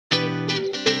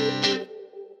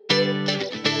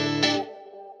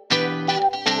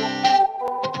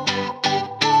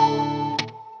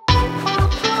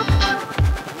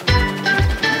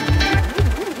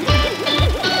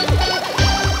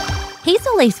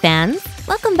lace fans!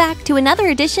 Welcome back to another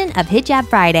edition of Hijab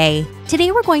Friday.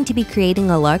 Today we're going to be creating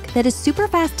a look that is super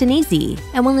fast and easy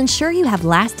and will ensure you have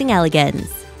lasting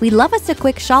elegance. We love us a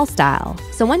quick shawl style,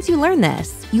 so once you learn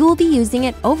this, you will be using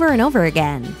it over and over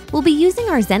again. We'll be using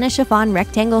our Zehna Chiffon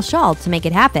Rectangle Shawl to make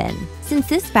it happen. Since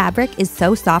this fabric is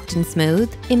so soft and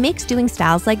smooth, it makes doing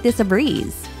styles like this a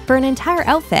breeze. For an entire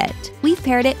outfit, we've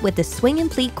paired it with the Swing and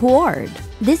Pleat Co-Ord.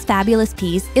 This fabulous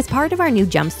piece is part of our new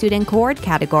jumpsuit and Co-Ord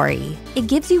category. It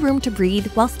gives you room to breathe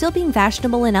while still being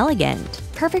fashionable and elegant.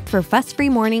 Perfect for fuss-free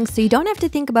mornings so you don't have to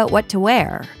think about what to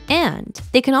wear. And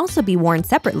they can also be worn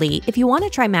separately if you want to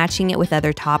try matching it with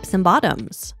other tops and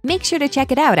bottoms. Make sure to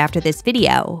check it out after this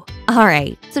video.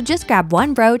 Alright, so just grab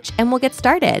one brooch and we'll get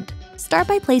started. Start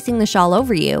by placing the shawl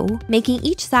over you, making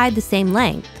each side the same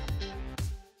length.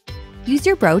 Use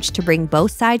your brooch to bring both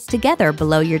sides together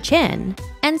below your chin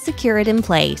and secure it in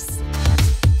place.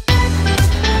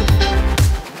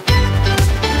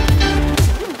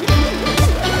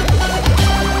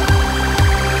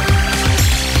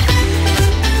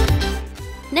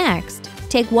 Next,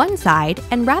 take one side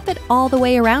and wrap it all the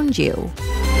way around you.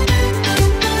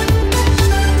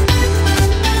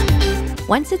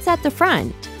 Once it's at the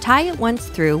front, tie it once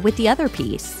through with the other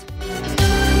piece.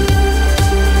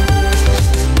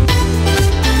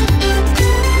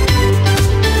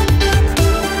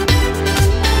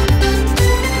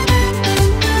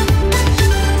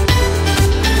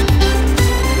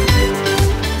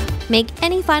 Make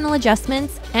any final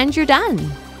adjustments and you're done!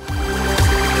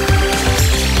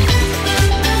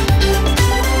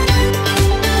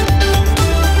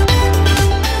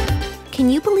 Can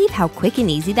you believe how quick and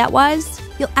easy that was?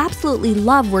 You'll absolutely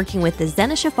love working with the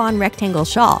Zehna Chiffon Rectangle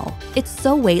Shawl. It's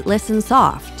so weightless and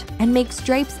soft and makes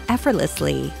drapes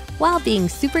effortlessly while being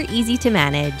super easy to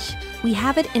manage. We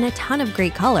have it in a ton of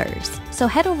great colors, so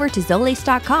head over to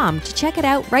zolace.com to check it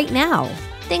out right now.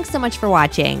 Thanks so much for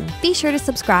watching. Be sure to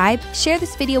subscribe, share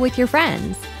this video with your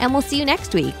friends, and we'll see you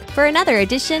next week for another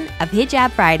edition of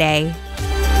Hijab Friday.